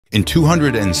In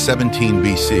 217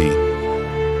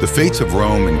 BC, the fates of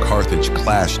Rome and Carthage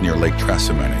clashed near Lake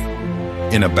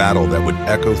Trasimene in a battle that would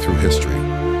echo through history.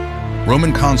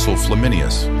 Roman Consul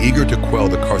Flaminius, eager to quell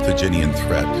the Carthaginian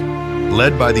threat,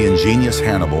 led by the ingenious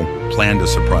Hannibal, planned a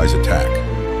surprise attack.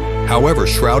 However,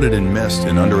 shrouded in mist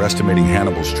and underestimating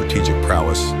Hannibal's strategic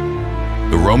prowess,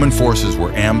 the Roman forces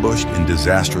were ambushed and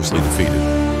disastrously defeated.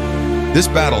 This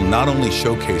battle not only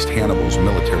showcased Hannibal's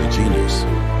military genius,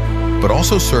 but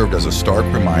also served as a stark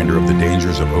reminder of the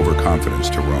dangers of overconfidence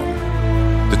to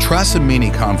Rome. The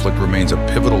Trasimene conflict remains a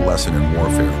pivotal lesson in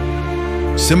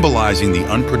warfare, symbolizing the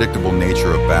unpredictable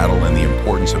nature of battle and the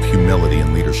importance of humility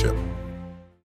in leadership.